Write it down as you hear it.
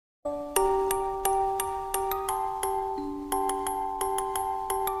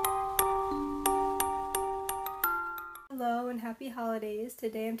Happy holidays!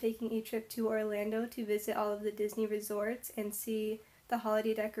 Today I'm taking a trip to Orlando to visit all of the Disney resorts and see the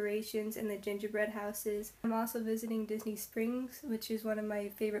holiday decorations and the gingerbread houses. I'm also visiting Disney Springs, which is one of my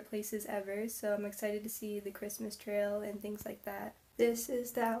favorite places ever, so I'm excited to see the Christmas trail and things like that. This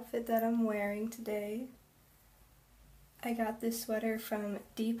is the outfit that I'm wearing today. I got this sweater from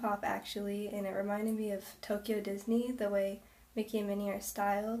Depop actually, and it reminded me of Tokyo Disney, the way Mickey and Minnie are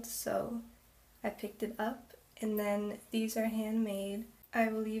styled, so I picked it up. And then these are handmade. I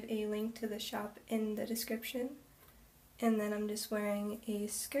will leave a link to the shop in the description. And then I'm just wearing a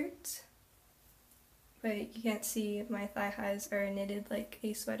skirt, but you can't see my thigh highs are knitted like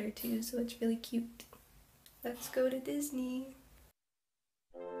a sweater too, so it's really cute. Let's go to Disney!